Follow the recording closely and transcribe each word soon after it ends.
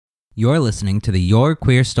You're listening to the Your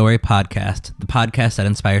Queer Story podcast, the podcast that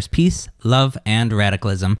inspires peace, love, and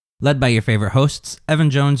radicalism, led by your favorite hosts, Evan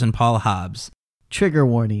Jones and Paul Hobbs. Trigger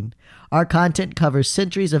warning. Our content covers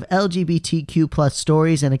centuries of LGBTQ+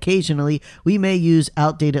 stories, and occasionally we may use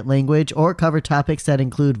outdated language or cover topics that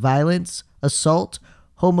include violence, assault,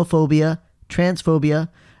 homophobia, transphobia,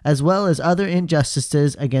 as well as other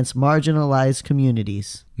injustices against marginalized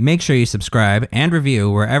communities. Make sure you subscribe and review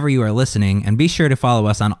wherever you are listening, and be sure to follow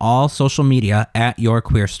us on all social media at Your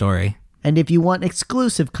Queer Story. And if you want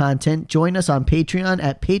exclusive content, join us on Patreon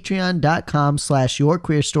at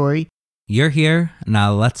patreon.com/yourqueerstory. You're here,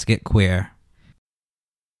 now let's get queer.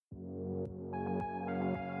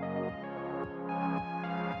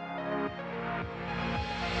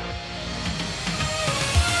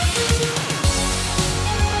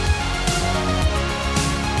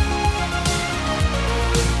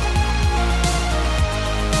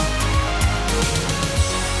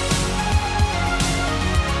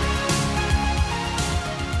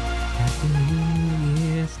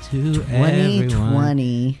 To 2020.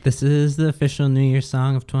 Everyone. This is the official New Year's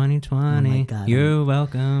song of 2020. Oh my God. You're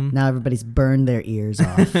welcome. Now everybody's burned their ears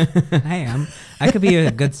off. I am. I could be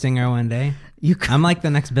a good singer one day. I'm like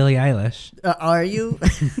the next Billie Eilish. Are you?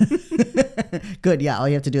 Good, yeah. All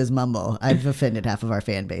you have to do is mumble. I've offended half of our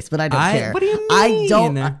fan base, but I don't care. What do you mean? I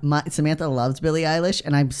don't. Samantha loves Billie Eilish,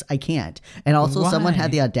 and I can't. And also, someone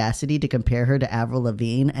had the audacity to compare her to Avril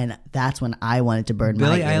Lavigne, and that's when I wanted to burn my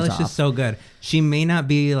ears off. Billie Eilish is so good. She may not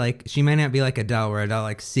be like Adele, where Adele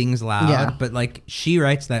like sings loud, but like she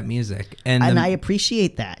writes that music, and I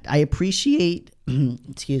appreciate that. I appreciate.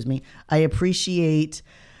 Excuse me. I appreciate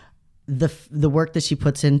the work that she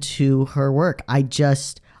puts into her work. I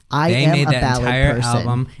am a ballad entire person.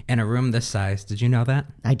 album in a room this size. Did you know that?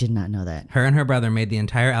 I did not know that. Her and her brother made the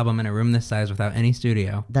entire album in a room this size without any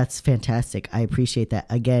studio. That's fantastic. I appreciate that.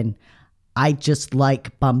 Again, I just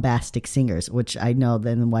like bombastic singers, which I know.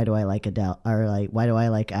 Then why do I like Adele, or like why do I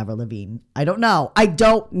like Avril Lavigne? I don't know. I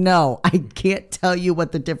can't tell you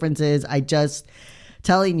what the difference is. I just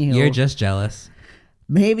telling you. You're just jealous.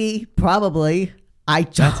 Maybe, probably.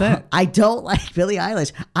 That's it. I don't like Billie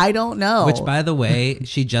Eilish. I don't know. Which, by the way,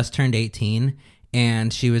 she just turned 18,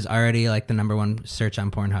 and she was already like the #1 search on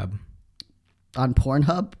Pornhub. On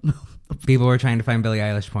Pornhub? People were trying to find Billie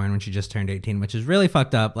Eilish porn when she just turned 18, which is really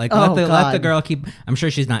fucked up. Like, let the girl keep. I'm sure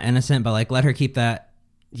she's not innocent, but like, let her keep that.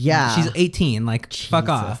 Yeah, she's 18. Like, Jesus. Fuck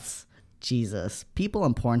off. Jesus, people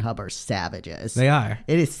on Pornhub are savages. They are.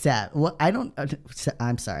 It is sad. Well,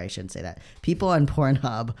 I'm sorry, I shouldn't say that. People on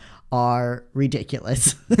Pornhub are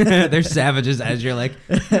ridiculous. They're savages. As you're like,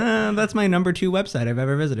 that's my #2 website I've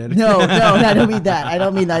ever visited. No, I don't mean that. I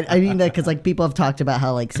don't mean that. I mean that because like people have talked about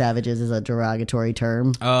how like savages is a derogatory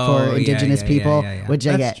term for indigenous people, which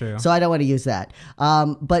I get. True. So I don't want to use that.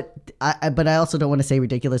 But I also don't want to say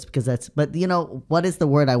ridiculous because that's. But you know what is the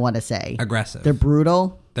word I want to say? Aggressive. They're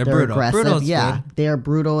brutal. They're brutal. Aggressive. Brutal's yeah, good. they are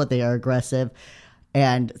brutal. They are aggressive,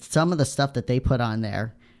 and some of the stuff that they put on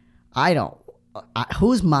there, I don't.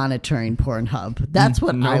 Who's monitoring Pornhub? That's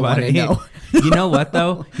what I want to know. You know what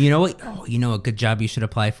though? You know what? Oh, you know a good job you should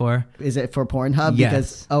apply for? Is it for Pornhub?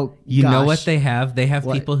 Yes. Because you know what they have? They have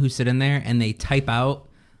What? people who sit in there and they type out,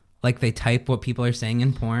 like they type what people are saying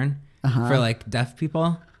in porn for like deaf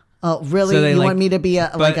people. Oh, really? So You want me to be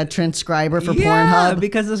a transcriber for Pornhub?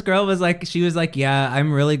 Because this girl was like, yeah,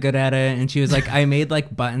 I'm really good at it. And she was like, I made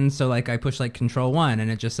like buttons. So like I push like Control-1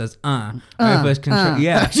 and it just says, I push Control.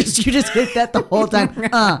 Yeah. you just hit that the whole time.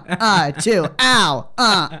 2.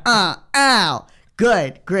 Ow.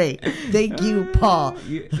 Good. Great. Thank you, Paul.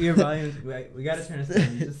 Your volume, we got to turn this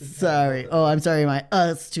down. Just a Sorry. Oh, I'm sorry.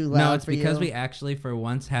 It's too loud. No, it's for because you. we actually for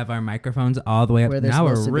once have our microphones all the way up. Where they're Now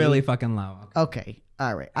we're supposed to really be. fucking low. Okay.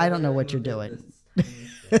 All right. I don't know what you're doing.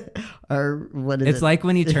 Or what is It's it? like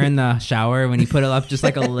when you turn the shower, when you put it up just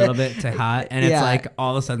like a little bit to hot, and it's Yeah. like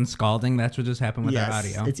all of a sudden scalding. That's what just happened with our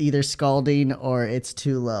audio. It's either scalding or it's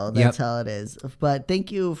too low. That's how it is. But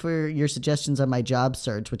thank you for your suggestions on my job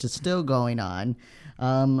search, which is still going on.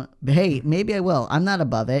 Hey, maybe I will. I'm not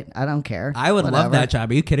above it. I don't care. I would love Whatever. that job.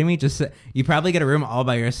 Are you kidding me? You probably get a room all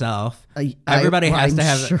by yourself. I'm Everybody has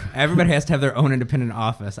sure. to have their own independent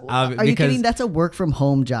office. Are you kidding? That's a work from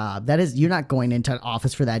home job. That is, you're not going into an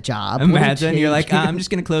office for that job. Imagine you're like, I'm just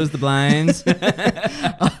gonna close the blinds.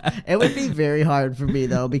 It would be very hard for me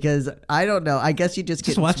though, because I don't know. I guess you just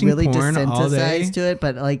get watching really porn all day. desensitized to it.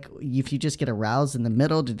 But like, if you just get aroused in the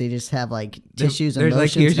middle, do they just have like tissues and There's like,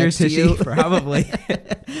 lotions here's your next to tissue, you? probably.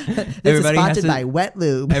 This is sponsored by Wet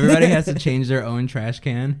Lube. Everybody has to change their own trash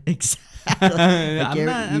can.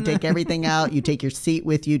 Exactly. You take everything out. You take your seat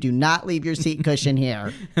with you. Do not leave your seat cushion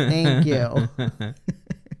here. Thank you.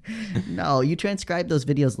 No, you transcribe those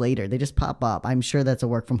videos later. They just pop up. I'm sure that's a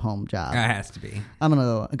work from home job. It has to be. I'm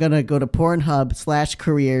gonna go to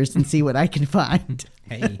Pornhub/careers and see what I can find.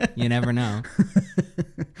 Hey, you never know.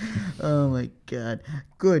 Oh my god.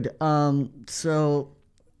 Good. So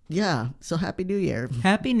yeah. So Happy New Year.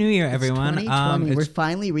 Happy New Year, everyone. 2020. We're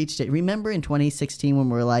finally reached it. Remember in 2016 when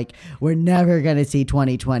we were like, we're never going to see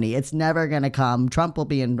 2020. It's never going to come. Trump will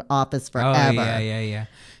be in office forever. Oh, yeah.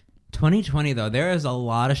 2020, though, there is a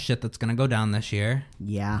lot of shit that's going to go down this year.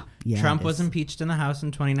 Yeah. Trump was impeached in the House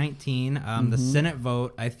in 2019. The Senate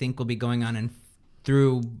vote, I think, will be going on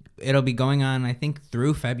through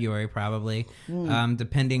February probably,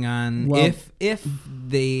 depending on if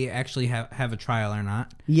they actually have a trial or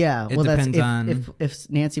not. Yeah, it depends on if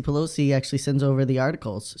Nancy Pelosi actually sends over the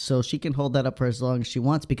articles, so she can hold that up for as long as she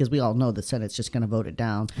wants, because we all know the Senate's just going to vote it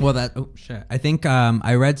down. Well, I think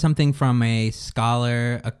I read something from a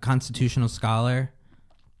constitutional scholar.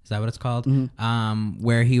 Is that what it's called?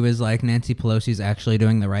 Where he was like, Nancy Pelosi's actually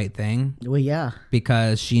doing the right thing. Well, yeah.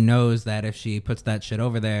 Because she knows that if she puts that shit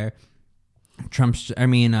over there,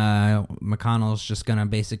 McConnell's just going to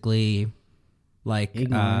basically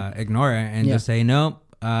ignore it and just say, nope,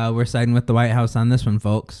 we're siding with the White House on this one,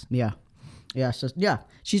 folks. Yeah. Yeah, so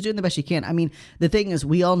she's doing the best she can. I mean, the thing is,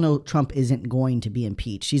 we all know Trump isn't going to be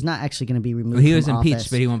impeached. He's not actually going to be removed. He was from impeached, office.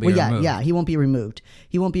 but he won't be removed. Yeah, he won't be removed.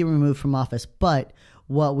 He won't be removed from office. But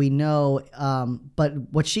what we know, but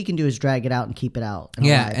what she can do is drag it out and keep it out. And the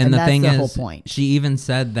that's thing the is, whole point. She even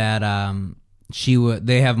said that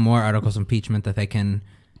they have more articles of impeachment that they can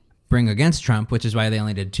bring against Trump, which is why they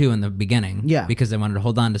only did 2 in the beginning. Yeah. Because they wanted to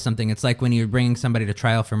hold on to something. It's like when you're bringing somebody to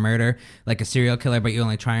trial for murder, like a serial killer, but you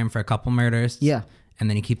only try him for a couple murders. Yeah. And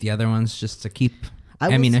then you keep the other ones just to keep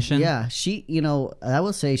ammunition. She, I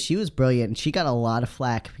will say she was brilliant. And she got a lot of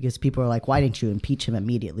flack because people are like, why didn't you impeach him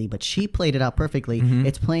immediately? But she played it out perfectly.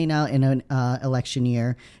 It's playing out in an election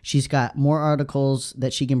year. She's got more articles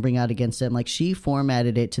that she can bring out against him. Like, she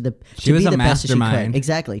formatted it to she was be a the best that she mastermind. could.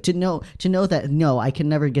 Exactly. To know that, no, I can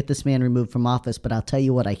never get this man removed from office, but I'll tell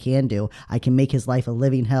you what I can do. I can make his life a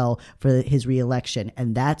living hell for his reelection.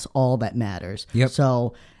 And that's all that matters. Yep.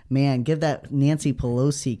 So, man, give that Nancy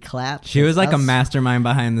Pelosi clap. She was like a mastermind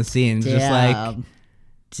behind the scenes. Damn. Just like,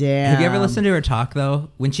 damn. Have you ever listened to her talk, though?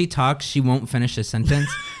 When she talks, she won't finish a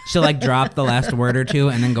sentence. She'll like drop the last word or two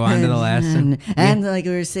and then go on to the last. And like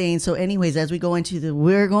we were saying, so anyways, as we go into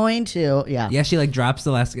we're going to. Yeah, she like drops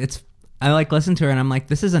the last. I like listen to her and I'm like,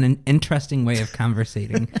 this is an interesting way of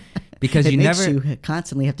conversating. Because it makes you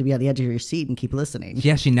constantly have to be on the edge of your seat and keep listening.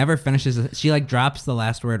 Yeah, she never finishes. She like drops the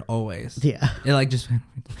last word always. Yeah. It like just,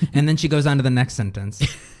 and then she goes on to the next sentence.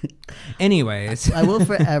 Anyways. I will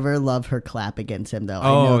forever love her clap against him, though.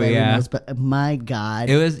 Oh, I know that yeah. But my God.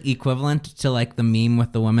 It was equivalent to like the meme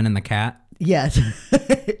with the woman and the cat. Yes.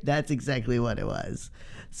 That's exactly what it was.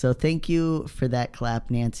 So thank you for that clap,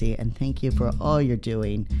 Nancy. And thank you for all you're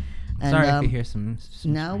doing. And, sorry if you hear some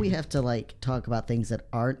now we have to like talk about things that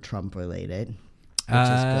aren't Trump related, which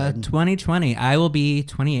is good. 2020. I will be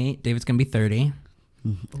 28. David's gonna be 30.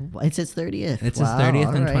 It's his 30th. It's his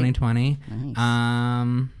 30th in 2020.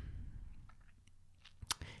 Nice.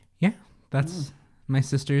 Yeah, that's my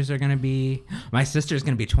sister's gonna be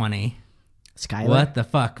 20. Skylar. What the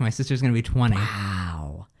fuck? My sister's gonna be 20.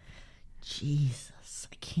 Wow. Jesus.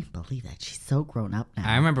 I can't believe that. She's so grown up now.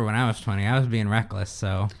 I remember when I was 20, I was being reckless,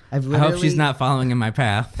 so I literally... hope she's not following in my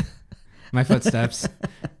path, my footsteps.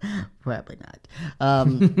 Probably not.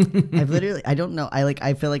 I don't know.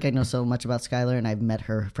 I feel like I know so much about Skylar, and I've met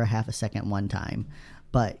her for half a second one time.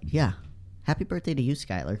 But yeah, happy birthday to you,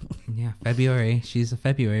 Skylar. Yeah, February. She's a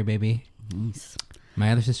February baby. Nice.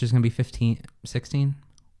 My other sister's going to be 16.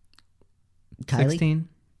 Kylie? 16.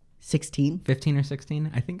 16? 15 or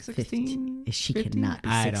 16? I think 16. 15? She 15? cannot be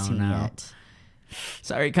 16 I don't know. yet.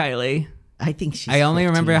 Sorry, Kylie. I think she's I only 15.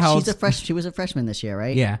 remember how old... She was a freshman this year,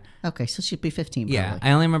 right? Yeah. Okay, so she'd be 15 probably. Yeah,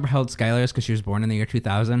 I only remember how old Skylar is because she was born in the year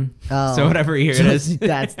 2000. Oh. So whatever year it is.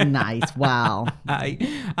 That's nice. Wow.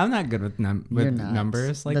 I'm not good with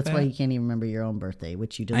numbers like that. That's why you can't even remember your own birthday,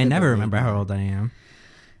 which you I never remember how old I am.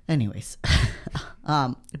 Anyways,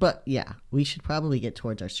 but yeah, we should probably get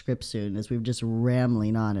towards our script soon, as we're just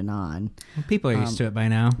rambling on and on. Well, people are used to it by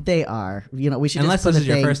now. They are. We should unless just this is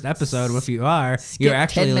your first episode. If you are, you're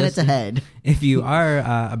actually 10 minutes ahead. If you are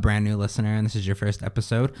a brand new listener and this is your first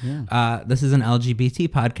episode, this is an LGBT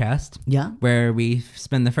podcast. Yeah, where we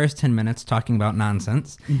spend the first 10 minutes talking about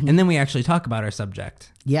nonsense, and then we actually talk about our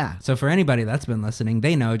subject. Yeah. So for anybody that's been listening,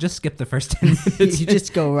 they know, just skip the first 10 minutes. You just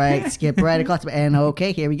skip right across, and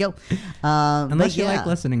okay, here we go. Unless you like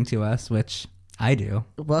listening to us, which I do.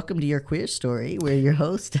 Welcome to Your Queer Story. We're your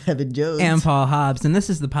host, Evan Jones. And Paul Hobbs. And this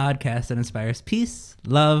is the podcast that inspires peace,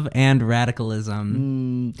 love, and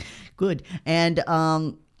radicalism. Good. And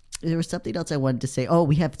there was something else I wanted to say. Oh,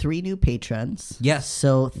 we have 3 new patrons. Yes.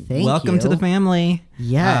 So thank you. Welcome to the family.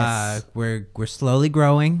 Yes. We're slowly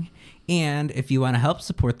growing. And if you want to help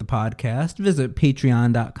support the podcast, visit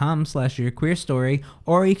patreon.com/yourqueerstory,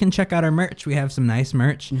 or you can check out our merch. We have some nice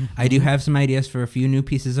merch. I do have some ideas for a few new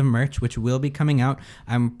pieces of merch, which will be coming out.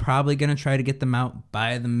 I'm probably going to try to get them out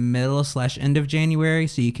by the middle/end of January,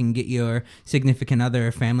 so you can get your significant other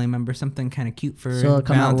or family member something kind of cute for So it'll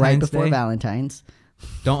come out right before Day. Valentine's.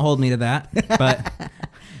 Don't hold me to that, but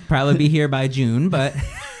probably be here by June, but...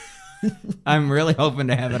 I'm really hoping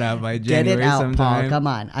to have it out by January. Get it out, sometime. Paul. Come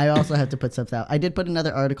on. I also have to put stuff out. I did put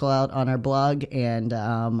another article out on our blog, and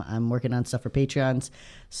I'm working on stuff for Patreons.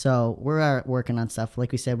 So we're working on stuff.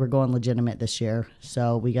 Like we said, we're going legitimate this year.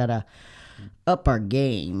 So we got to up our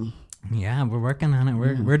game. Yeah, we're working on it.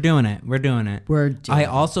 We're doing it. We're doing it. I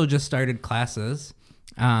also just started classes.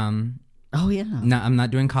 Oh, yeah. No, I'm not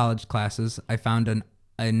doing college classes. I found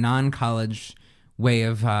a non-college way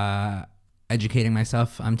of... educating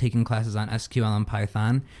myself. I'm taking classes on SQL and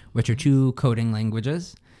Python, which are 2 coding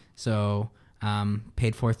languages. So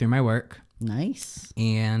paid for through my work. Nice.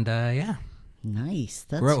 And yeah. Nice.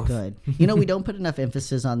 That's Growth. Good. We don't put enough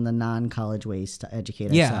emphasis on the non-college ways to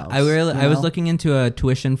educate ourselves. Yeah, I was looking into a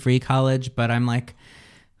tuition-free college, but I'm like,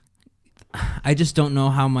 I just don't know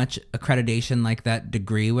how much accreditation like that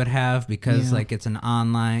degree would have because like it's an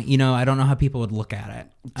online, I don't know how people would look at it.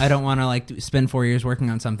 I don't want to like spend 4 years working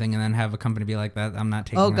on something and then have a company be like that. I'm not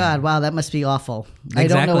taking Oh God. that. Wow. That must be awful. Exactly. I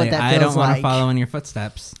don't know what that feels I don't want like. to follow in your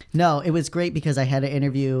footsteps. No, it was great because I had an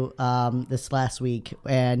interview this last week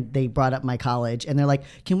and they brought up my college and they're like,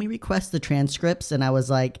 can we request the transcripts? And I was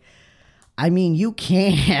like, I mean, you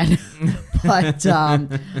can, but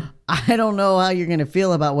I don't know how you're going to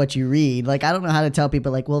feel about what you read. Like, I don't know how to tell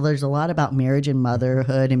people, like, well, there's a lot about marriage and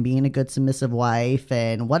motherhood and being a good submissive wife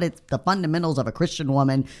and what it's the fundamentals of a Christian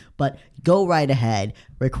woman. But go right ahead,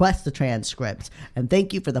 request the transcripts, and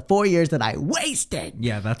thank you for the 4 years that I wasted.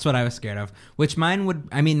 Yeah, that's what I was scared of. Which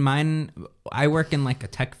mine, I work in like a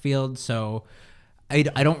tech field, so I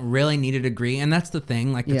don't really need a degree. And that's the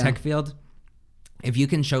thing, like the tech field. If you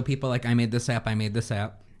can show people like I made this app,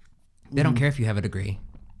 they don't care if you have a degree.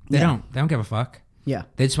 They don't give a fuck. Yeah.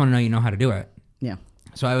 They just want to know you know how to do it. Yeah.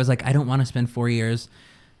 So I was like, I don't want to spend 4 years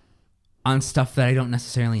on stuff that I don't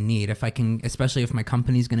necessarily need. If I can, especially if my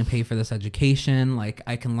company's going to pay for this education, like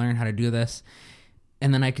I can learn how to do this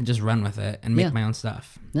and then I can just run with it and make my own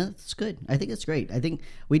stuff. No, that's good. I think it's great. I think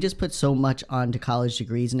we just put so much onto college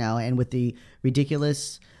degrees now, and with the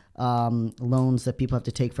ridiculous loans that people have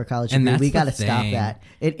to take for college degree, we got to stop that.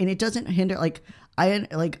 And it doesn't hinder. I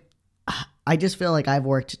just feel like I've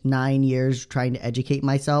worked 9 years trying to educate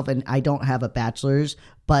myself, and I don't have a bachelor's,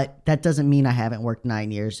 but that doesn't mean I haven't worked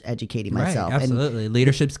 9 years educating myself. Right, absolutely. And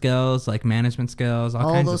leadership skills, like management skills,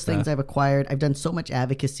 all kinds of those stuff. things I've acquired. I've done so much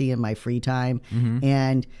advocacy in my free time,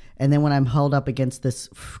 and then when I'm held up against this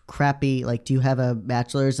crappy, like, do you have a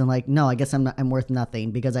bachelor's? And like, no, I guess I'm worth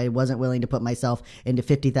nothing because I wasn't willing to put myself into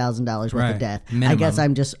 $50,000 worth of debt. Minimum. I guess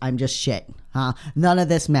I'm just shit. Huh? None of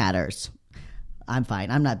this matters. I'm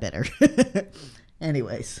fine. I'm not bitter.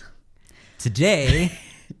 Anyways. Today,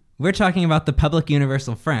 we're talking about the public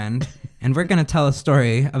universal friend, and we're going to tell a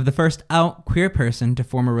story of the first out queer person to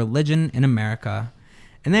form a religion in America.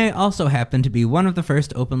 And they also happen to be one of the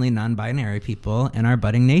first openly non-binary people in our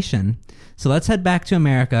budding nation. So let's head back to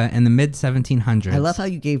America in the mid-1700s. I love how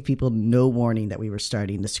you gave people no warning that we were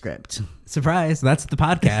starting the script. Surprise, that's the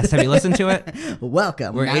podcast. Have you listened to it?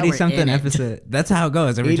 Welcome. We're 80-something episode. That's how it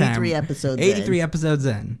goes every 83 time. episodes 83 in. episodes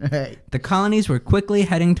in. Right. The colonies were quickly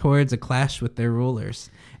heading towards a clash with their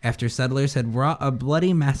rulers. After settlers had wrought a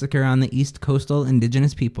bloody massacre on the East Coastal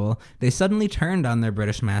indigenous people, they suddenly turned on their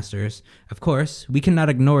British masters. Of course, we cannot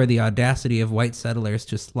ignore the audacity of white settlers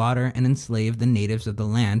to slaughter and enslave the natives of the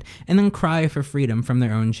land and then cry for freedom from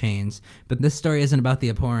their own chains. But this story isn't about the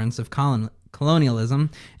abhorrence of colonialism.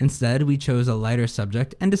 Instead, we chose a lighter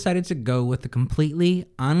subject and decided to go with the completely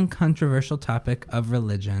uncontroversial topic of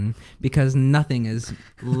religion, because nothing is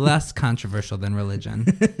less controversial than religion.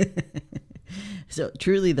 So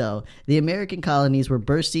truly, though, the American colonies were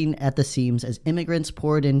bursting at the seams as immigrants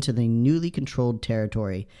poured into the newly controlled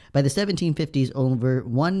territory. By the 1750s, over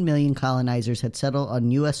 1 million colonizers had settled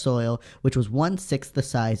on U.S. soil, which was 1/6 the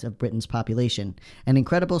size of Britain's population, an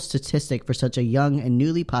incredible statistic for such a young and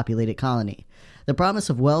newly populated colony. The promise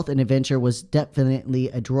of wealth and adventure was definitely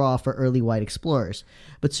a draw for early white explorers,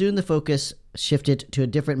 but soon the focus shifted to a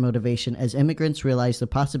different motivation as immigrants realized the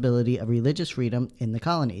possibility of religious freedom in the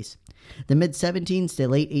colonies. The mid-1700s to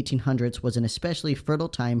late 1800s was an especially fertile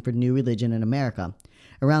time for new religion in America.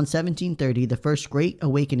 Around 1730, the First Great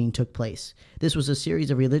Awakening took place. This was a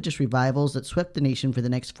series of religious revivals that swept the nation for the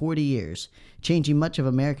next 40 years, changing much of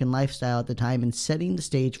American lifestyle at the time and setting the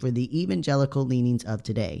stage for the evangelical leanings of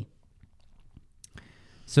today.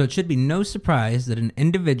 So it should be no surprise that an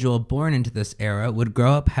individual born into this era would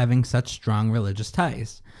grow up having such strong religious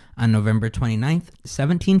ties. On November 29th,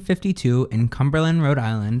 1752, in Cumberland, Rhode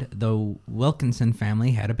Island, the Wilkinson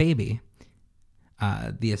family had a baby.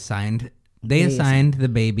 They assigned the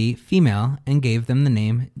baby female and gave them the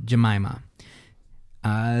name Jemima.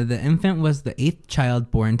 The infant was the 8th child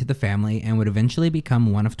born to the family and would eventually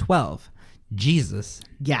become one of 12. Jesus.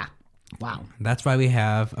 Yeah. Wow. That's why we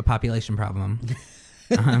have a population problem.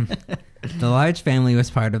 The large family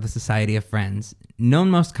was part of the Society of Friends, known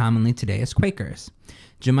most commonly today as Quakers.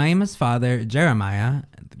 Jemima's father, Jeremiah,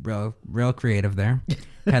 real creative there,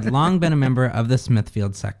 had long been a member of the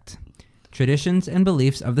Smithfield sect. Traditions and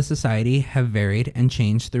beliefs of the society have varied and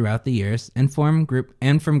changed throughout the years and from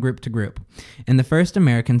group to group. In the first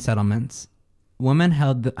American settlements, women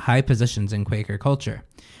held high positions in Quaker culture,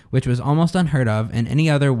 which was almost unheard of in any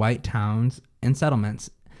other white towns and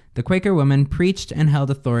settlements. The Quaker women preached and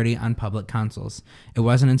held authority on public councils. It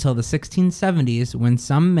wasn't until the 1670s when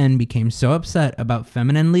some men became so upset about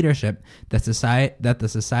feminine leadership that the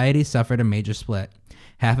society suffered a major split.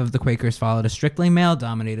 Half of the Quakers followed a strictly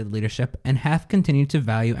male-dominated leadership, and half continued to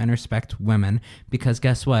value and respect women because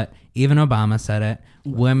guess what? Even Obama said it.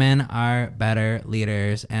 Women are better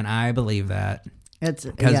leaders, and I believe that.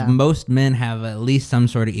 Because most men have at least some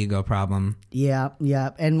sort of ego problem. Yeah,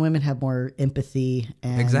 and women have more empathy,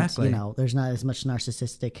 and exactly. There's not as much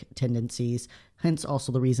narcissistic tendencies. Hence,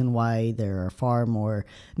 also the reason why there are far more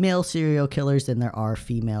male serial killers than there are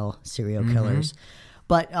female serial killers.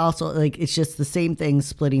 But also, it's just the same thing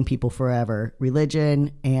splitting people forever: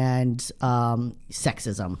 religion and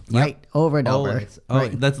sexism, right? Over and over.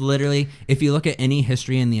 Right. That's literally, if you look at any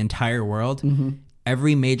history in the entire world.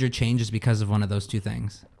 Every major change is because of one of those two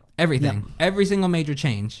things. Everything. Yep. Every single major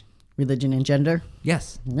change. Religion and gender?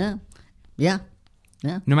 Yes. Yeah.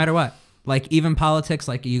 No matter what. Even politics,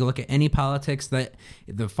 you look at any politics, that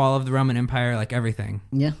the fall of the Roman Empire, everything.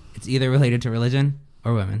 Yeah. It's either related to religion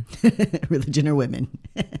or women. Religion or women.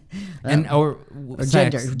 or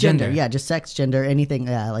sex, gender. Yeah, just sex, gender, anything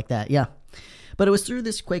like that. Yeah. But it was through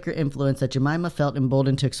this Quaker influence that Jemima felt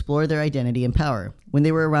emboldened to explore their identity and power. When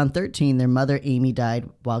they were around 13, their mother, Amy, died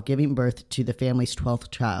while giving birth to the family's 12th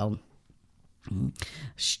child.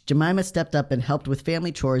 Jemima stepped up and helped with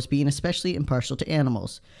family chores, being especially impartial to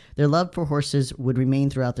animals. Their love for horses would remain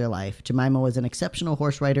throughout their life. Jemima was an exceptional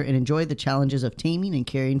horse rider and enjoyed the challenges of taming and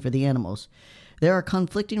caring for the animals. There are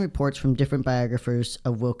conflicting reports from different biographers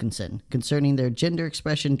of Wilkinson concerning their gender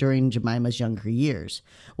expression during Jemima's younger years.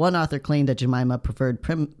 One author claimed that Jemima preferred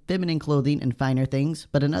feminine clothing and finer things,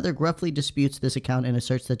 but another gruffly disputes this account and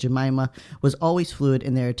asserts that Jemima was always fluid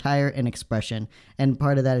in their attire and expression. And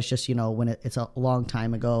part of that is just, when it's a long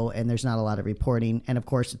time ago and there's not a lot of reporting. And of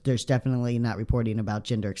course, there's definitely not reporting about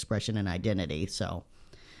gender expression and identity. So.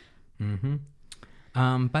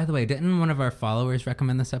 By the way, didn't one of our followers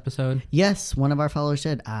recommend this episode? Yes, one of our followers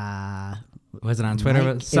did. Was it on Twitter?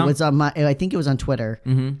 Mike, it was on I think it was on Twitter.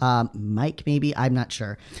 Mike, maybe, I'm not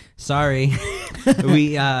sure. Sorry,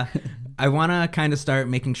 I want to kind of start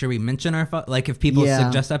making sure we mention our if people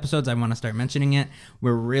suggest episodes, I want to start mentioning it.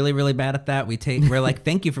 We're really, really bad at that. We're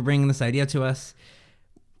thank you for bringing this idea to us.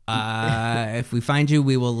 If we find you,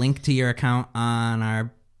 we will link to your account on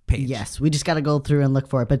our page. Yes, we just got to go through and look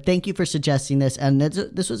for it. But thank you for suggesting this. And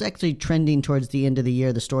this was actually trending towards the end of the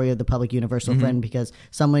year, the story of the public universal friend, because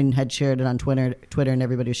someone had shared it on Twitter and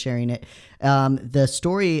everybody was sharing it. The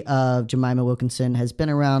story of Jemima Wilkinson has been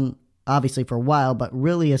around obviously for a while, but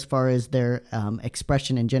really as far as their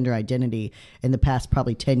expression and gender identity in the past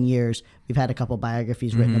probably 10 years, we've had a couple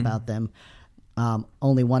biographies written about them.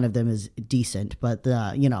 Only one of them is decent, but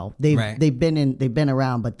they've been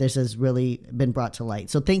around, but this has really been brought to light.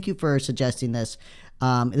 So thank you for suggesting this.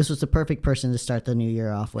 This was the perfect person to start the new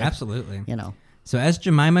year off with. Absolutely. So as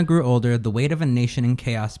Jemima grew older, the weight of a nation in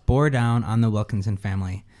chaos bore down on the Wilkinson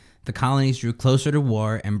family. The colonies drew closer to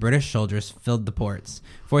war, and British soldiers filled the ports,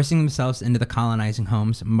 forcing themselves into the colonizing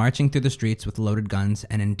homes, marching through the streets with loaded guns,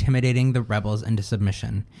 and intimidating the rebels into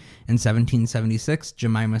submission. In 1776,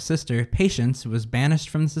 Jemima's sister, Patience, was banished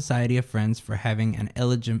from the Society of Friends for having an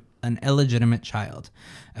an illegitimate child.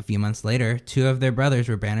 A few months later, 2 of their brothers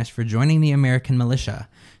were banished for joining the American militia.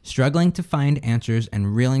 Struggling to find answers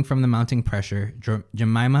and reeling from the mounting pressure,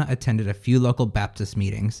 Jemima attended a few local Baptist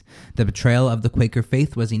meetings. The betrayal of the Quaker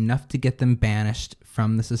faith was enough to get them banished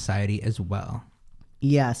from the society as well.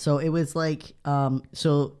 Yeah, so it was like,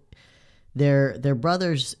 so their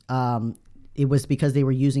brothers, it was because they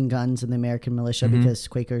were using guns in the American militia, because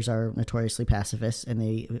Quakers are notoriously pacifists, and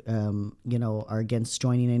they, are against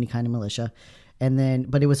joining any kind of militia. And then,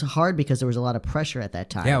 but it was hard because there was a lot of pressure at that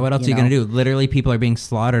time. Yeah, what else are you going to do? Literally, people are being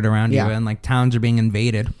slaughtered around you, and like towns are being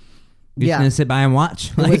invaded. You're just going to sit by and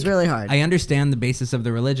watch. It was really hard. I understand the basis of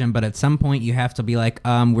the religion, but at some point you have to be like,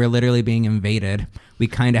 we're literally being invaded. We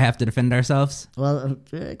kind of have to defend ourselves. Well,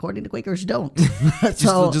 according to Quakers, don't.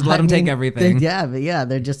 just let them take everything.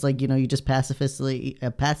 They're just like, you just pacifistly,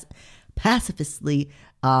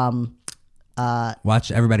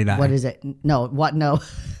 watch everybody die. What is it? No, what? No.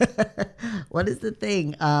 What is the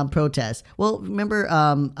thing? Protest. Well, remember,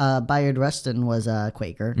 Bayard Rustin was a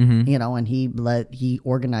Quaker, and he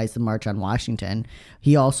organized the March on Washington.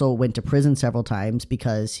 He also went to prison several times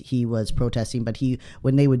because he was protesting, but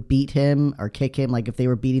when they would beat him or kick him, like if they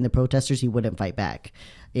were beating the protesters, he wouldn't fight back.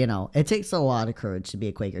 It takes a lot of courage to be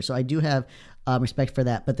a Quaker. So I do have respect for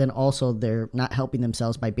that. But then also they're not helping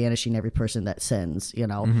themselves by banishing every person that sins,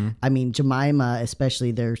 I mean, Jemima,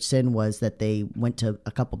 especially, their sin was that they went to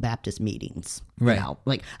a couple Baptist meetings. Right.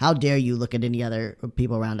 Like, how dare you look at any other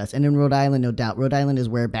people around us? And in Rhode Island, no doubt, Rhode Island is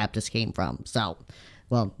where Baptists came from. So,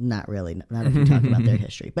 well, not really. Not if we talk about their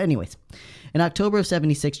history. But anyways, in October of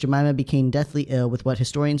 76, Jemima became deathly ill with what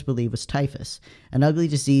historians believe was typhus, an ugly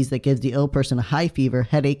disease that gives the ill person a high fever,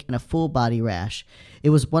 headache, and a full body rash. It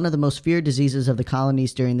was one of the most feared diseases of the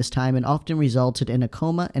colonies during this time and often resulted in a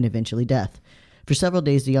coma and eventually death. For several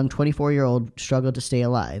days, the young 24-year-old struggled to stay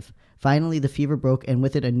alive. Finally, the fever broke, and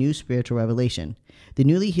with it a new spiritual revelation. The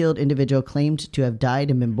newly healed individual claimed to have died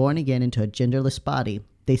and been born again into a genderless body.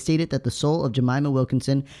 They stated that the soul of Jemima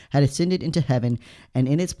Wilkinson had ascended into heaven, and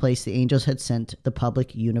in its place the angels had sent the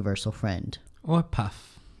public universal friend. Or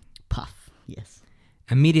Puff. Puff, yes.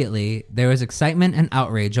 Immediately, there was excitement and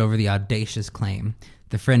outrage over the audacious claim.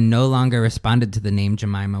 The friend no longer responded to the name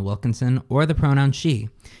Jemima Wilkinson or the pronoun she.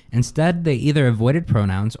 Instead, they either avoided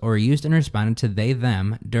pronouns or used and responded to they,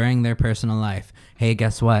 them during their personal life. Hey,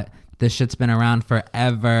 guess what? This shit's been around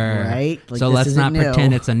forever. Right? Like, so let's not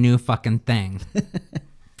pretend it's a new fucking thing.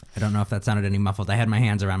 I don't know if that sounded any muffled. I had my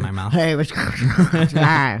hands around my mouth.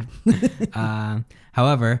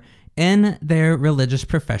 However, in their religious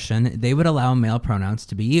profession, they would allow male pronouns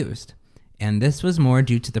to be used. And this was more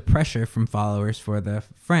due to the pressure from followers for the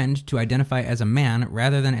friend to identify as a man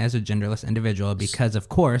rather than as a genderless individual because, of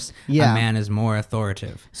course, a man is more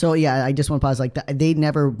authoritative. So, I just want to pause. Like, they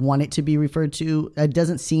never want it to be referred to. It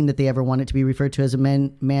doesn't seem that they ever want it to be referred to as a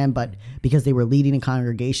man, but because they were leading a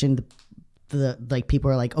congregation, the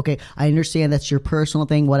people are like, okay, I understand that's your personal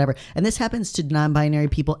thing, whatever. And this happens to non-binary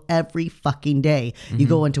people every fucking day. You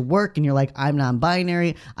go into work and you're like, I'm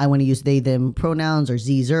non-binary. I want to use they, them pronouns or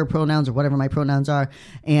zer pronouns or whatever my pronouns are.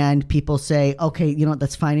 And people say, okay,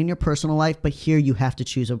 that's fine in your personal life, but here you have to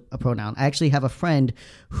choose a pronoun. I actually have a friend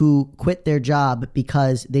who quit their job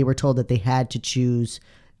because they were told that they had to choose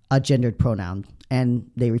a gendered pronoun.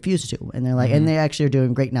 And they refused to. And they're like, and they actually are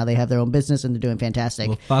doing great now. They have their own business and they're doing fantastic.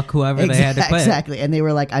 Well, fuck whoever they had to quit. Exactly. And they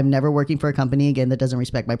were like, I'm never working for a company again that doesn't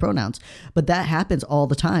respect my pronouns. But that happens all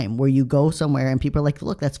the time where you go somewhere and people are like,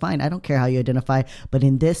 look, that's fine. I don't care how you identify. But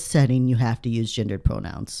in this setting, you have to use gendered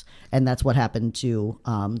pronouns. And that's what happened to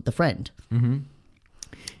the friend. Mm-hmm.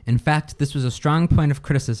 In fact, this was a strong point of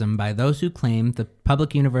criticism by those who claimed the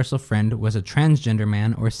public universal friend was a transgender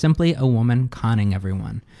man or simply a woman conning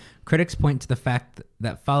everyone. Critics point to the fact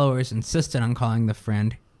that followers insisted on calling the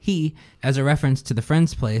friend he as a reference to the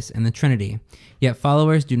friend's place in the Trinity. Yet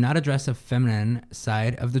followers do not address a feminine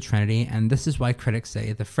side of the Trinity, and this is why critics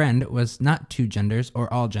say the friend was not two genders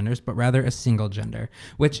or all genders, but rather a single gender.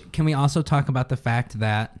 Which, can we also talk about the fact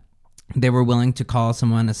that they were willing to call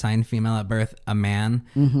someone assigned female at birth a man?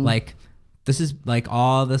 Like, this is like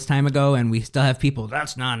all this time ago, and we still have people,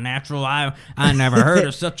 that's not natural. I never heard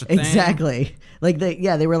of such a thing. Exactly. Like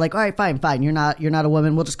they were like, all right, fine. You're not a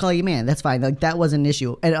woman. We'll just call you man. That's fine. Like, that was an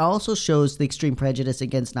issue. And it also shows the extreme prejudice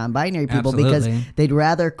against non-binary people. Absolutely. Because they'd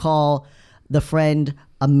rather call the friend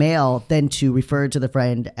a male than to refer to the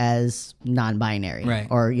friend as non-binary, right,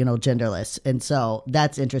 or genderless. And so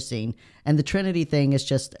that's interesting. And the Trinity thing is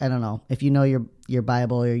just, I don't know, if you know your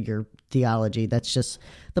Bible or your theology, that's just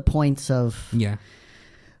the points of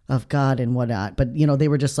God and whatnot. But they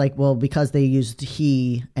were just like, well, because they used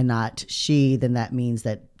he and not she, then that means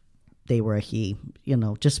that they were a he.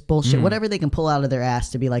 Just bullshit. Whatever they can pull out of their ass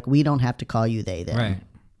to be like, we don't have to call you they, them. Right.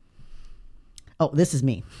 Oh, this is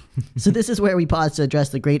me. So this is where we pause to address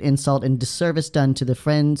the great insult and disservice done to the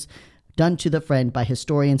friend by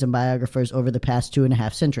historians and biographers over the past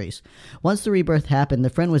 2.5 centuries. Once the rebirth happened, the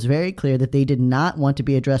friend was very clear that they did not want to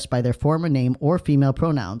be addressed by their former name or female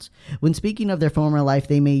pronouns. When speaking of their former life,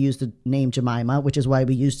 they may use the name Jemima, which is why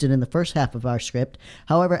we used it in the first half of our script.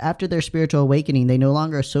 However, after their spiritual awakening, they no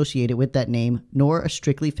longer associate it with that name, nor a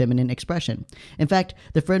strictly feminine expression. In fact,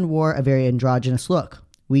 the friend wore a very androgynous look.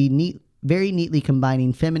 Very neatly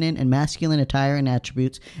combining feminine and masculine attire and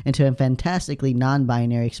attributes into a fantastically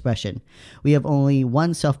non-binary expression. We have only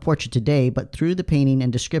one self-portrait today, but through the painting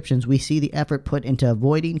and descriptions, we see the effort put into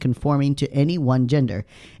avoiding conforming to any one gender.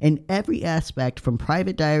 In every aspect, from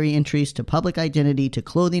private diary entries to public identity to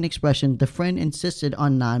clothing expression, the friend insisted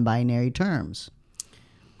on non-binary terms.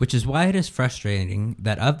 Which is why it is frustrating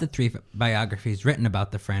that of the 3 biographies written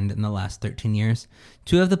about the friend in the last 13 years,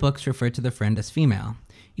 2 of the books refer to the friend as female,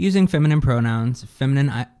 using feminine pronouns,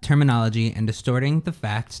 feminine terminology, and distorting the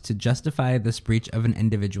facts to justify this breach of an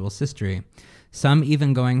individual's history. Some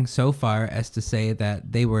even going so far as to say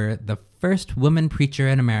that they were the first woman preacher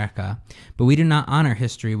in America, but we do not honor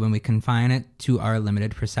history when we confine it to our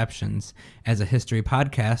limited perceptions. As a history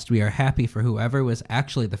podcast, we are happy for whoever was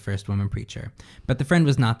actually the first woman preacher, but the friend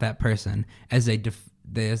was not that person, as they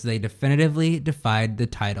definitively defied the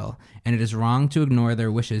title, and it is wrong to ignore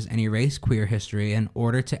their wishes and erase queer history in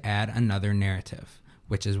order to add another narrative,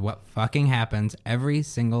 which is what fucking happens every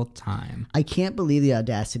single time. I can't believe the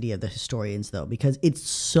audacity of the historians, though, because it's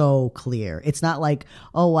so clear. It's not like,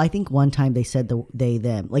 oh, I think one time they said the they,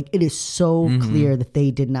 them. Like, it is so clear that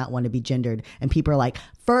they did not want to be gendered, and people are like,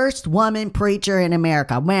 first woman preacher in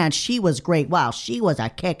America. Man, she was great. Wow, she was a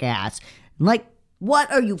kick-ass. Like,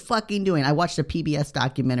 what are you fucking doing? I watched a PBS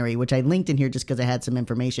documentary, which I linked in here just because I had some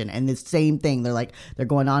information. And the same thing. They're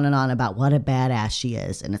going on and on about what a badass she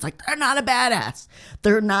is. And it's like, they're not a badass.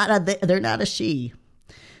 They're not a she.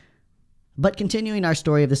 But continuing our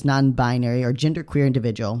story of this non-binary or genderqueer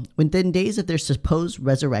individual, within days of their supposed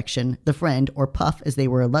resurrection, the friend, or Puff as they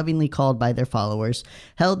were lovingly called by their followers,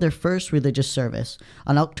 held their first religious service.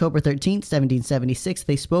 On October 13th, 1776,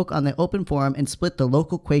 they spoke on the open forum and split the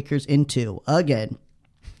local Quakers in 2. Again.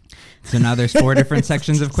 So now there's 4 different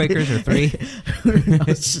sections of Quakers, or 3?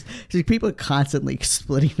 It's just, people are constantly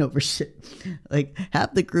splitting over shit. Like,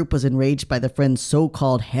 half the group was enraged by the friend's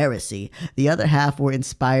so-called heresy. The other half were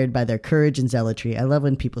inspired by their courage and zealotry. I love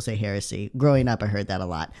when people say heresy. Growing up, I heard that a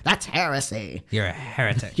lot. That's heresy. You're a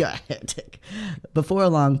heretic. You're a heretic. Before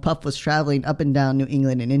long, Puff was traveling up and down New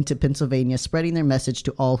England and into Pennsylvania, spreading their message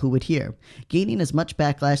to all who would hear, gaining as much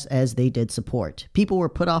backlash as they did support. People were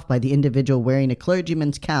put off by the individual wearing a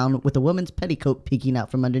clergyman's gown with a woman's petticoat peeking out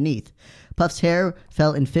from underneath. Puff's hair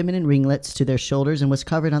fell in feminine ringlets to their shoulders and was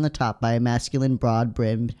covered on the top by a masculine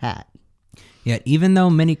broad-brimmed hat. Yet, even though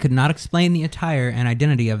many could not explain the attire and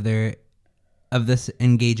identity of this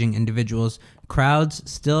engaging individuals, crowds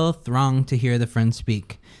still thronged to hear the friends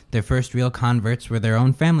speak. Their first real converts were their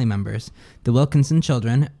own family members, the Wilkinson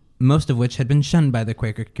children, most of which had been shunned by the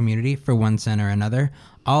Quaker community for one sin or another.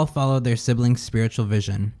 All followed their siblings' spiritual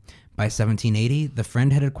vision. By 1780, the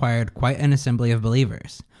friend had acquired quite an assembly of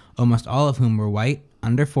believers, almost all of whom were white,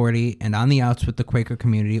 under 40, and on the outs with the Quaker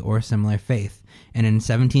community or similar faith. And in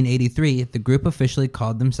 1783, the group officially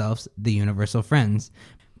called themselves the Universal Friends.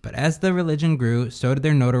 But as the religion grew, so did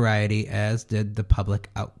their notoriety, as did the public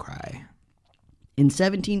outcry. In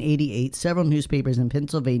 1788, several newspapers in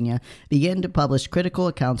Pennsylvania began to publish critical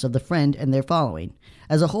accounts of the friend and their following.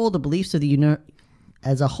 As a whole, the beliefs of the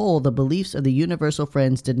Universal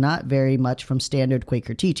Friends did not vary much from standard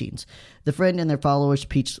Quaker teachings. The friend and their followers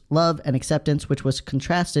preached love and acceptance, which was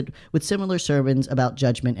contrasted with similar sermons about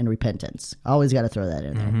judgment and repentance. Always got to throw that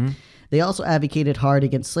in there. They also advocated hard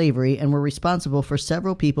against slavery and were responsible for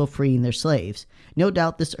several people freeing their slaves. No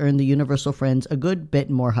doubt this earned the Universal Friends a good bit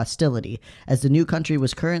more hostility, as the new country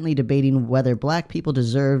was currently debating whether black people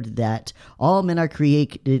deserved that all men are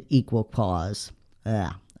created equal clause.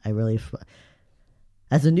 As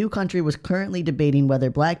the new country was currently debating whether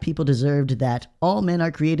black people deserved that all men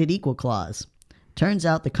are created equal clause. Turns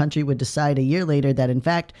out the country would decide a year later that in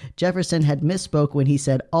fact Jefferson had misspoke when he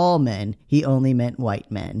said all men. He only meant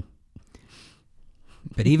white men.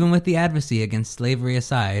 But even with the advocacy against slavery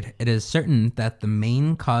aside, it is certain that the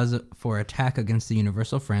main cause for attack against the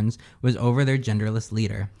Universal Friends was over their genderless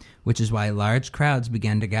leader, which is why large crowds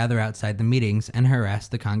began to gather outside the meetings and harass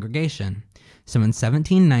the congregation. So in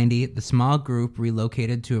 1790, the small group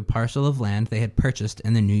relocated to a parcel of land they had purchased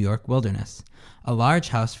in the New York wilderness. A large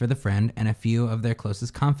house for the friend and a few of their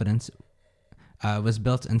closest confidants was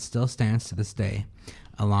built and still stands to this day.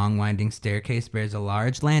 A long winding staircase bears a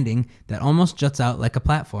large landing that almost juts out like a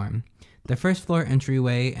platform. The first floor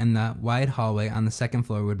entryway and the wide hallway on the second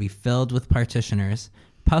floor would be filled with parishioners.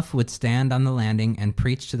 Puff would stand on the landing and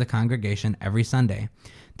preach to the congregation every Sunday.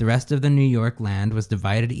 The rest of the New York land was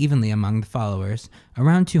divided evenly among the followers,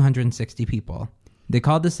 around 260 people. They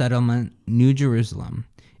called the settlement New Jerusalem.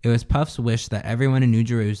 It was Puff's wish that everyone in New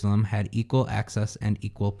Jerusalem had equal access and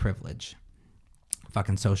equal privilege.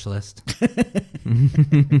 Fucking socialist.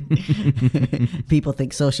 People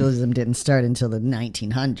think socialism didn't start until the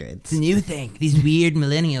 1900s. It's a new thing. These weird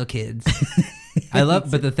millennial kids.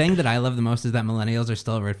 But the thing that I love the most is that millennials are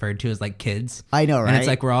still referred to as like kids. I know, right? And it's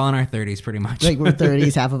like we're all in our 30s pretty much. Like we're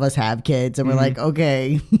 30s, half of us have kids, and we're like,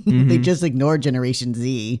 okay. They just ignore Generation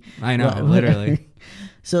Z. I know, literally.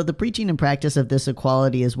 So the preaching and practice of this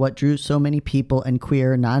equality is what drew so many people and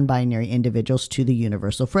queer, non-binary individuals to the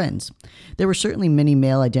Universal Friends. There were certainly many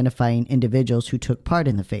male-identifying individuals who took part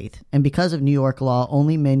in the faith, and because of New York law,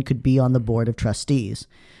 only men could be on the board of trustees,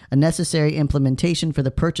 a necessary implementation for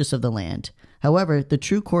the purchase of the land. However, the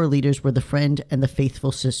true core leaders were the Friend and the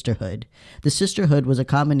Faithful Sisterhood. The Sisterhood was a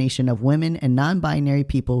combination of women and non-binary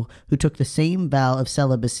people who took the same vow of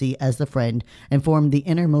celibacy as the Friend and formed the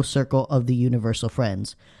innermost circle of the Universal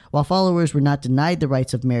Friends. While followers were not denied the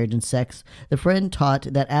rights of marriage and sex, the Friend taught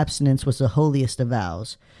that abstinence was the holiest of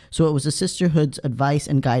vows. So it was the Sisterhood's advice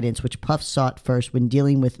and guidance which Puff sought first when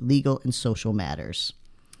dealing with legal and social matters.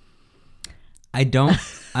 I don't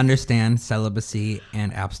understand celibacy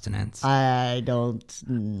and abstinence. I don't.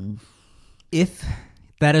 If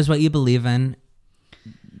that is what you believe in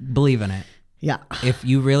it. Yeah. If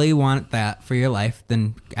you really want that for your life,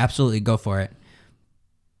 then absolutely go for it.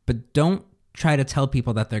 But don't try to tell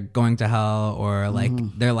people that they're going to hell or like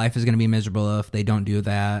their life is going to be miserable if they don't do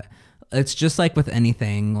that. It's just like with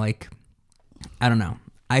anything. Like, I don't know.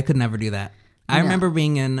 I could never do that. I remember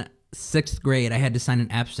being in 6th grade, I had to sign an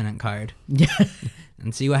abstinent card. Yeah.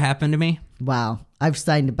 And see what happened to me? Wow. I've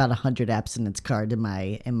signed about 100 abstinence cards in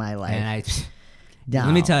my life. And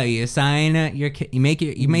let me tell you, you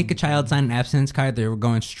make a child sign an abstinence card, they're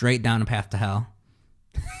going straight down a path to hell.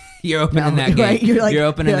 You're opening that gate. Right? You're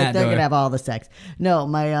opening that they're door. gonna have all the sex. No,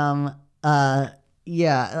 my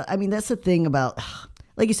yeah. I mean, that's the thing about.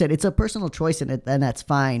 Like you said, it's a personal choice, and that's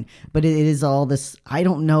fine. But it is all this. I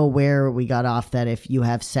don't know where we got off that if you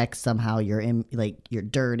have sex somehow you're you're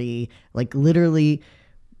dirty. Like literally,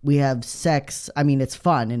 we have sex. I mean, it's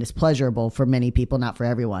fun and it's pleasurable for many people, not for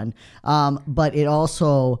everyone. But it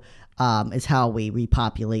also is how we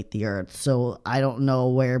repopulate the earth. So I don't know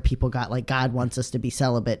where people got like God wants us to be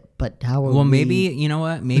celibate, but how are we? Well, maybe you know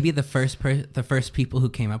what? Maybe the first people who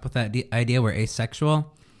came up with that idea were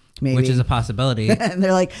asexual. Maybe. Which is a possibility. And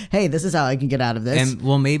they're like, hey, this is how I can get out of this. And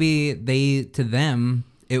well, maybe to them,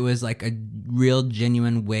 it was like a real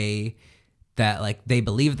genuine way that like they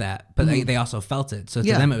believed that, but they also felt it. So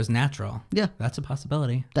to them, it was natural. Yeah. That's a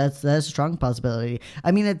possibility. That's a strong possibility.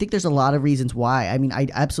 I mean, I think there's a lot of reasons why. I mean, I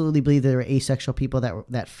absolutely believe there are asexual people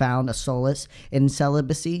that found a solace in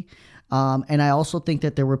celibacy. And I also think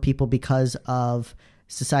that there were people because of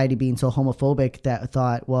society being so homophobic that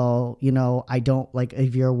thought, well, you know, I don't like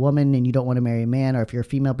if you're a woman and you don't want to marry a man, or if you're a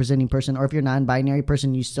female presenting person, or if you're a non-binary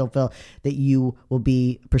person, you still feel that you will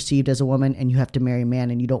be perceived as a woman and you have to marry a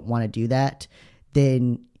man and you don't want to do that,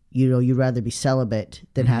 then, you know, you'd rather be celibate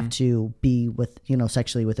than have to be with, you know,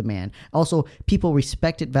 sexually with a man. Also, people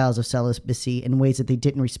respected vows of celibacy in ways that they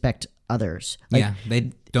didn't respect others. Like, yeah,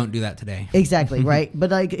 they don't do that today. Exactly, right?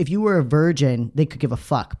 But like if you were a virgin, they could give a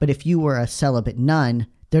fuck. But if you were a celibate nun,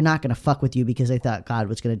 they're not going to fuck with you because they thought God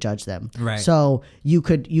was going to judge them. Right. So you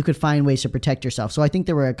could find ways to protect yourself. So I think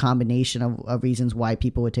there were a combination of reasons why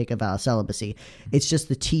people would take a vow of celibacy. It's just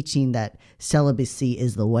the teaching that celibacy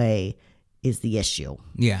is the way is the issue.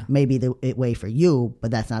 Yeah. Maybe the way for you,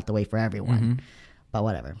 but that's not the way for everyone. But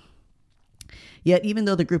whatever. Yet, even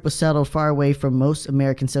though the group was settled far away from most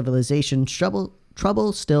American civilization, trouble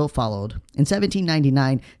still followed. In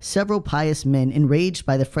 1799, several pious men, enraged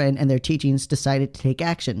by the Friend and their teachings, decided to take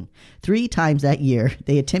action. 3 times that year,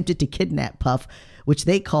 they attempted to kidnap Puff, which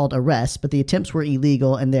they called arrest, but the attempts were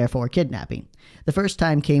illegal and therefore kidnapping. The first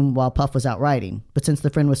time came while Puff was out riding, but since the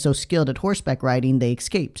Friend was so skilled at horseback riding, they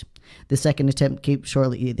escaped. The second attempt came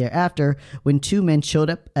shortly thereafter when two men showed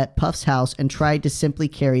up at Puff's house and tried to simply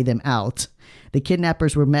carry them out. The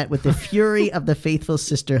kidnappers were met with the fury of the faithful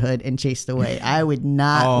sisterhood and chased away. I would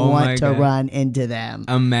not want to run into them.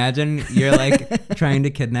 Imagine you're like trying to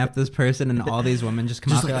kidnap this person and all these women just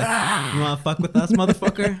come out there like, you want to fuck with us,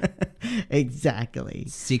 motherfucker? Exactly.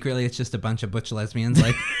 Secretly, it's just a bunch of butch lesbians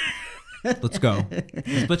like, let's go.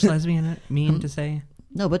 Is butch lesbian mean to say?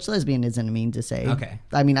 No, butch lesbian isn't mean to say. Okay.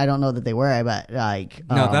 I mean, I don't know that they were, but like...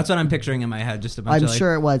 No, that's what I'm picturing in my head. Just a bunch I'm of like...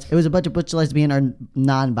 sure it was. It was a bunch of butch lesbian or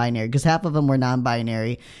non-binary, because half of them were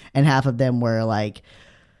non-binary and half of them were like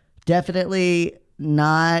definitely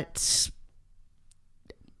not...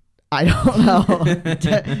 I don't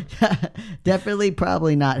know. Definitely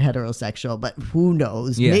probably not heterosexual, but who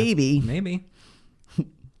knows? Yeah, maybe. Maybe.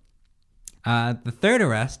 The third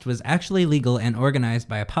arrest was actually legal and organized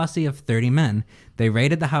by a posse of 30 men. They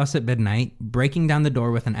raided the house at midnight, breaking down the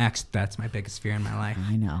door with an axe. That's my biggest fear in my life.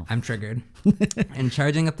 I know. I'm triggered. And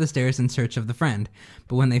charging up the stairs in search of the friend.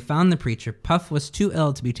 But when they found the preacher, Puff was too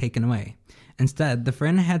ill to be taken away. Instead, the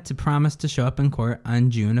friend had to promise to show up in court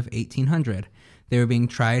on June of 1800. They were being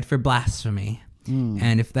tried for blasphemy.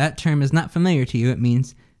 And if that term is not familiar to you, it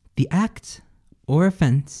means the act or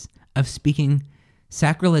offense of speaking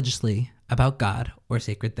sacrilegiously about God or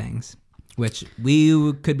sacred things, which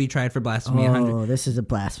we could be tried for blasphemy. Oh, this is a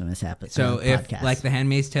blasphemous episode. So if like The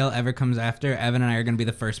Handmaid's Tale ever comes after, Evan and I are going to be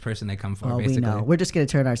the first person they come for. Basically, we know. We're just going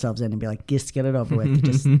to turn ourselves in and be like, just get it over with.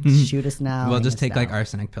 Just shoot us now. We'll just take like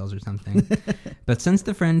arsenic pills or something. But since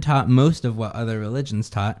the friend taught most of what other religions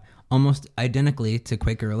taught, almost identically to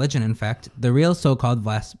Quaker religion, in fact, the real so-called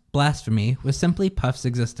blasphemy was simply Puff's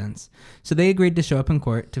existence. So they agreed to show up in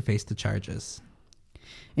court to face the charges.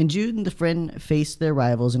 In June, the friend faced their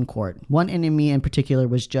rivals in court. One enemy in particular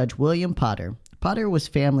was Judge William Potter. Potter was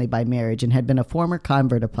family by marriage and had been a former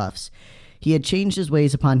convert of Puff's. He had changed his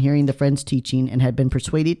ways upon hearing the friend's teaching and had been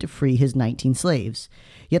persuaded to free his 19 slaves.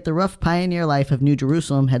 Yet the rough pioneer life of New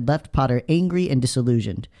Jerusalem had left Potter angry and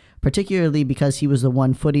disillusioned, particularly because he was the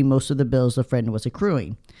one footing most of the bills the friend was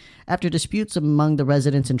accruing. After disputes among the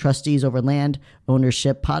residents and trustees over land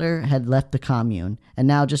ownership, Potter had left the commune, and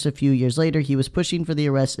now just a few years later, he was pushing for the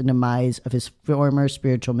arrest and demise of his former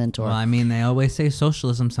spiritual mentor. Well, I mean, they always say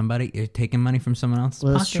socialism, you're taking money from someone else's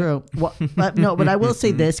pocket. That's true. Well, but I will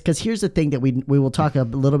say this, because here's the thing that we will talk a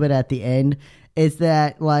little bit at the end, is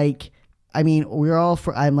that, like, I mean, we're all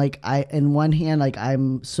for, I'm like, in one hand, like,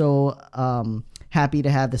 I'm so, happy to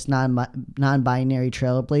have this non-binary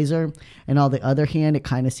trailblazer, and on the other hand, it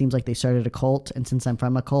kind of seems like they started a cult, and since I'm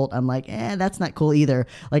from a cult, I'm like, that's not cool either.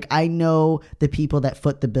 Like, I know the people that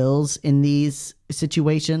foot the bills in these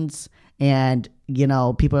situations, and you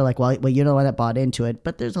know, people are like, well, you know what, I bought into it,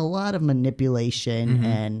 but there's a lot of manipulation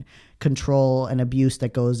and control and abuse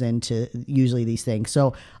that goes into usually these things.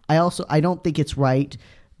 So I don't think it's right.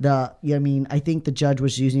 I think the judge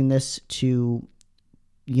was using this to,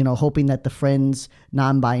 you know, hoping that the friend's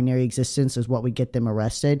non-binary existence is what would get them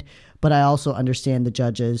arrested. But I also understand the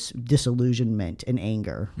judge's disillusionment and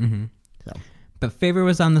anger. So. But favor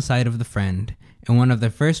was on the side of the friend. In one of the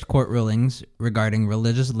first court rulings regarding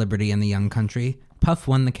religious liberty in the young country, Puff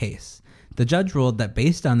won the case. The judge ruled that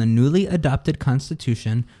based on the newly adopted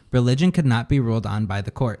Constitution, religion could not be ruled on by the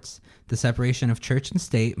courts. The separation of church and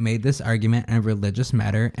state made this argument a religious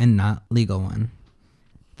matter and not legal one.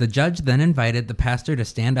 The judge then invited the pastor to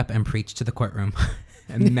stand up and preach to the courtroom.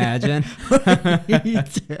 Imagine.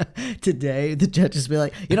 Today, the judge just be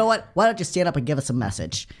like, you know what? Why don't you stand up and give us a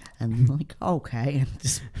message? And I'm like, okay.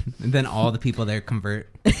 And then all the people there convert.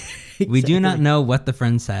 Exactly. We do not know what the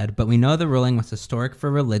friend said, but we know the ruling was historic for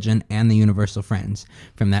religion and the universal friends.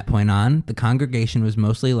 From that point on, the congregation was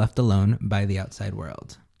mostly left alone by the outside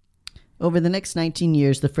world. Over the next 19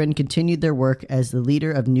 years, the friend continued their work as the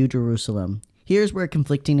leader of New Jerusalem. Here's where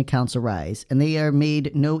conflicting accounts arise, and they are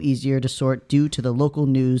made no easier to sort due to the local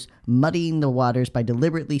news muddying the waters by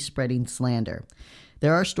deliberately spreading slander.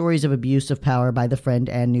 There are stories of abuse of power by the friend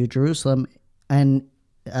and New Jerusalem, and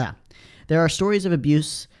there are stories of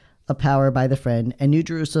abuse of power by the friend, and New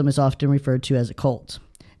Jerusalem is often referred to as a cult.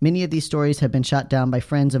 Many of these stories have been shot down by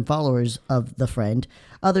friends and followers of the friend.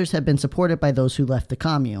 Others have been supported by those who left the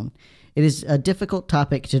commune. It is a difficult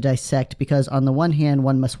topic to dissect because, on the one hand,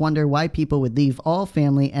 one must wonder why people would leave all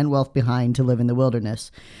family and wealth behind to live in the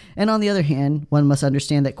wilderness. And on the other hand, one must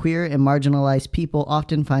understand that queer and marginalized people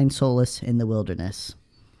often find solace in the wilderness.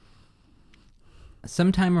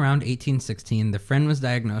 Sometime around 1816, the friend was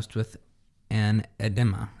diagnosed with an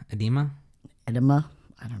edema. Edema? Edema?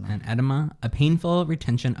 I don't know. An edema, a painful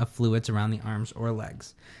retention of fluids around the arms or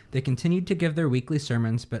legs. They continued to give their weekly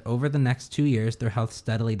sermons, but over the next 2 years, their health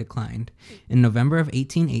steadily declined. In November of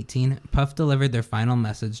 1818, Puff delivered their final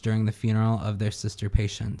message during the funeral of their sister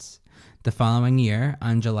patients. The following year,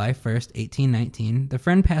 on July 1st, 1819, the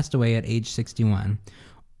friend passed away at age 61,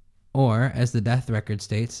 or, as the death record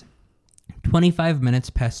states, 25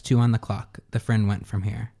 minutes past 2 on the clock, the friend went from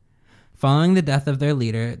here. Following the death of their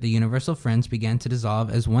leader, the Universal Friends began to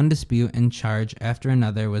dissolve as one dispute and charge after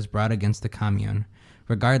another was brought against the commune.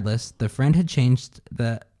 Regardless, the friend had charged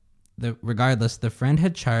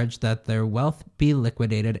that their wealth be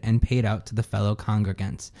liquidated and paid out to the fellow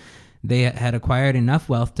congregants. They had acquired enough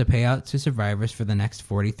wealth to pay out to survivors for the next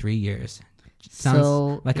 43 years.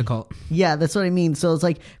 Sounds like a cult. Yeah, that's what I mean. So it's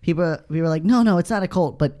like we were like, no, it's not a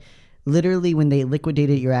cult. But literally, when they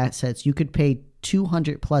liquidated your assets, you could pay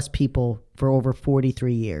 200 plus people for over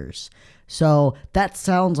 43 years. So that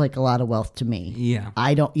sounds like a lot of wealth to me. Yeah.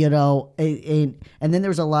 I don't, and then there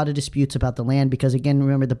was a lot of disputes about the land because, again,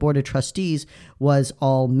 remember the board of trustees was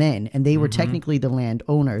all men and they were technically the land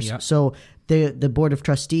owners. Yep. So the board of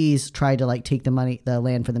trustees tried to take the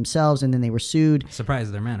land for themselves, and then they were sued.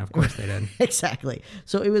 Surprised they're men. Of course they did. Exactly.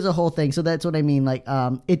 So it was a whole thing. So that's what I mean.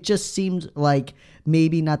 It just seemed like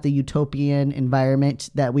maybe not the utopian environment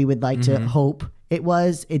that we would like to hope it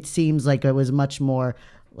was. It seems like it was much more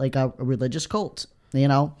like a religious cult,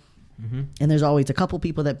 And there's always a couple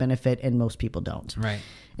people that benefit and most people don't. Right.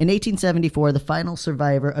 In 1874, the final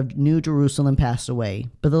survivor of New Jerusalem passed away,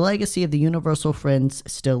 but the legacy of the Universal Friends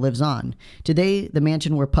still lives on. Today, the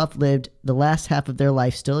mansion where Puff lived the last half of their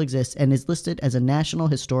life still exists and is listed as a National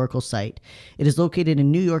Historical Site. It is located in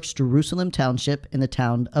New York's Jerusalem Township in the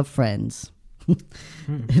town of Friends.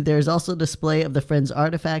 There is also a display of the Friends'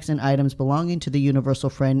 artifacts and items belonging to the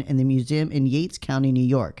Universal Friend in the museum in Yates County, New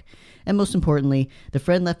York. And most importantly, the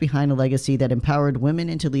Friend left behind a legacy that empowered women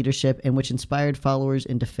into leadership and which inspired followers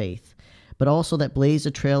into faith, but also that blazed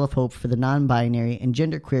a trail of hope for the non-binary and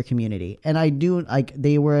genderqueer community. And I do,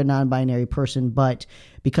 they were a non-binary person, but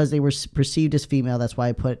because they were perceived as female, that's why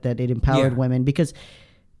I put that it empowered women, because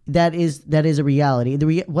that is a reality.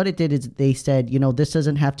 What it did is they said, this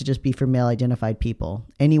doesn't have to just be for male identified people.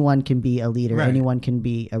 Anyone can be a leader. Right. Anyone can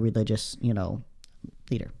be a religious,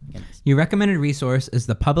 leader. Yes. Your recommended resource is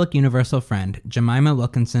The Public Universal Friend, Jemima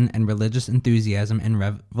Wilkinson and Religious Enthusiasm in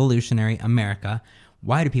Revolutionary America.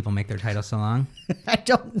 Why do people make their title so long? I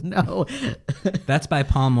don't know. That's by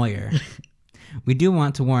Paul Moyer. We do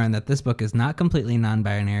want to warn that this book is not completely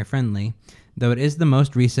non-binary friendly, though it is the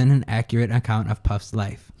most recent and accurate account of Puff's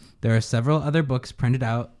life. There are several other books printed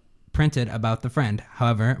about the Friend.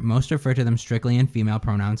 However, most refer to them strictly in female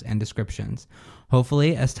pronouns and descriptions.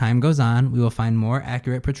 Hopefully, as time goes on, we will find more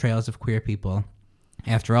accurate portrayals of queer people.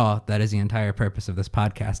 After all, that is the entire purpose of this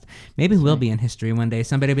podcast. Maybe we'll be in history one day.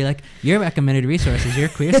 Somebody will be like, your recommended resource is your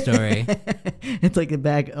queer story. It's like the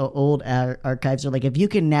back old archives are like, if you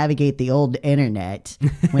can navigate the old internet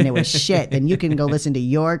when it was shit, then you can go listen to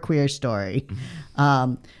your queer story.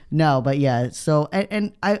 No, but yeah. So,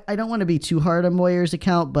 and I don't want to be too hard on Moyer's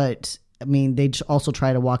account, but I mean, they also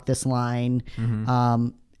try to walk this line.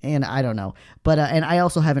 And I don't know, but and I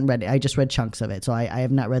also haven't read it. I just read chunks of it, so I have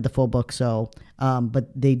not read the full book. So,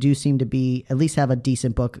 but they do seem to be at least have a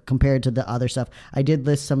decent book compared to the other stuff. I did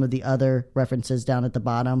list some of the other references down at the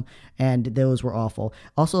bottom, and those were awful.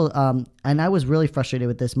 Also, and I was really frustrated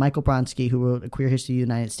with this. Michael Bronsky, who wrote A Queer History of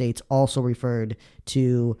the United States, also referred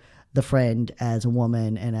to the Friend as a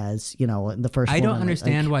woman and as the first. I don't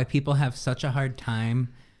understand why people have such a hard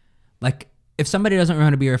time, if somebody doesn't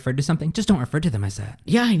want to be referred to something, just don't refer to them as that.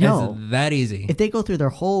 Yeah, I know. It's that easy. If they go through their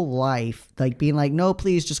whole life being like, no,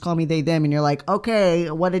 please just call me they, them. And you're like,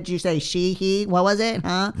 okay, what did you say? She, he, what was it?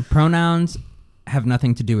 Huh? Pronouns have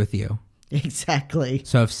nothing to do with you. Exactly.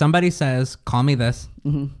 So if somebody says, call me this,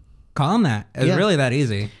 call them that. It's really that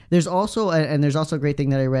easy. There's also a great thing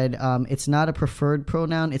that I read. It's not a preferred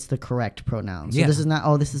pronoun. It's the correct pronoun. So this is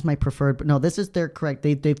not, this is my preferred. No, this is their correct.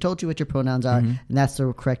 They've told you what your pronouns are, and that's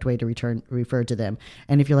the correct way to refer to them.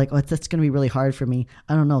 And if you're like, that's going to be really hard for me.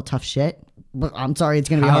 I don't know, tough shit. But I'm sorry, it's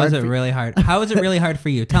going to be hard. How is it really hard? How is it really hard for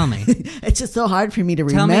you? Tell me. It's just so hard for me to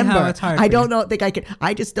remember. Tell me how it's hard.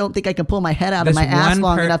 I just don't think I can pull my head out of my ass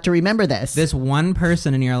long enough to remember this. This one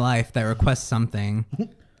person in your life that requests something.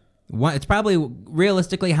 It's probably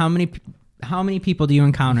realistically how many people do you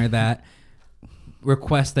encounter that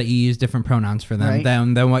request that you use different pronouns for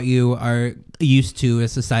them than what you are used to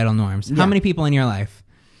as societal norms? Yeah. How many people in your life?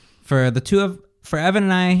 For Evan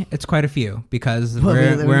and I, it's quite a few because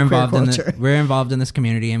we're involved in this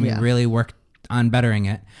community and we really work on bettering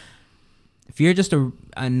it. if you're just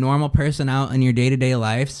a normal person out in your day-to-day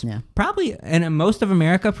lives, probably, and in most of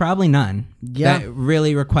America, probably none that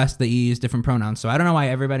really request that you use different pronouns. So I don't know why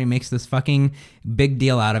everybody makes this fucking big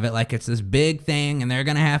deal out of it, like it's this big thing and they're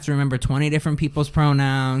going to have to remember 20 different people's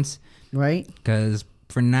pronouns. Right. Because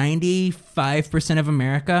for 95% of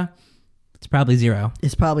America, it's probably zero.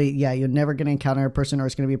 It's probably, you're never going to encounter a person, or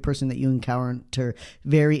it's going to be a person that you encounter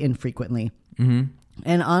very infrequently. Mm-hmm.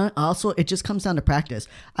 And also, it just comes down to practice.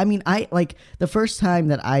 I mean, the first time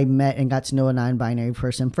that I met and got to know a non-binary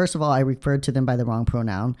person, first of all, I referred to them by the wrong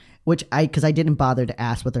pronoun, because I didn't bother to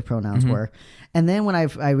ask what their pronouns were. And then when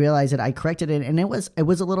I realized it, I corrected it, and it was a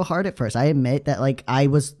little hard at first. I admit that, like, I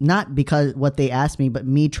was not because what they asked me, but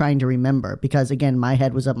me trying to remember, because again, my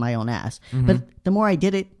head was up my own ass. But the more I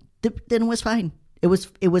did it, then it was fine. It was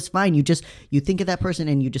fine. You think of that person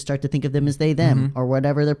and you just start to think of them as they, them, or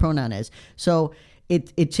whatever their pronoun is. So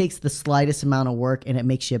it takes the slightest amount of work and it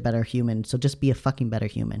makes you a better human. So just be a fucking better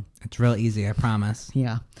human. It's real easy, I promise.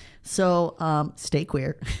 Yeah. So stay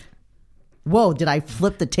queer. Whoa, did I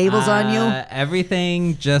flip the tables on you?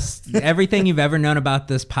 Everything you've ever known about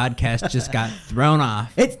this podcast just got thrown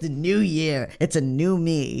off. It's the new year. It's a new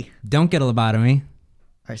me. Don't get a lobotomy.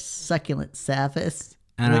 Our succulent Sapphists.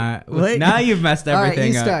 And now you've messed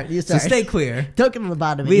everything up. You start. So stay queer. Don't get a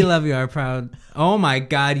lobotomy. We love you, our proud. Oh my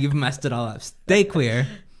God, you've messed it all up. Stay queer.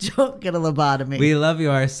 Don't get a lobotomy. We love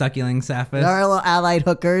you, our sucking Sapphis. Our little allied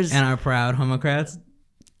hookers. And our proud homocrats.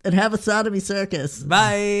 And have a sodomy circus.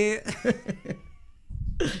 Bye.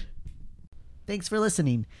 Thanks for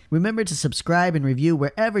listening. Remember to subscribe and review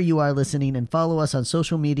wherever you are listening, and follow us on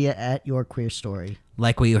social media at Your Queer Story.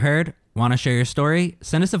 Like what you heard? Want to share your story?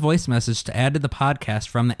 Send us a voice message to add to the podcast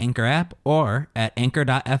from the Anchor app or at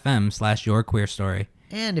anchor.fm/yourqueerstory.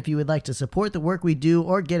 And if you would like to support the work we do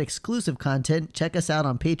or get exclusive content, check us out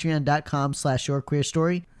on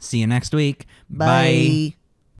patreon.com/yourqueerstory. See you next week. Bye.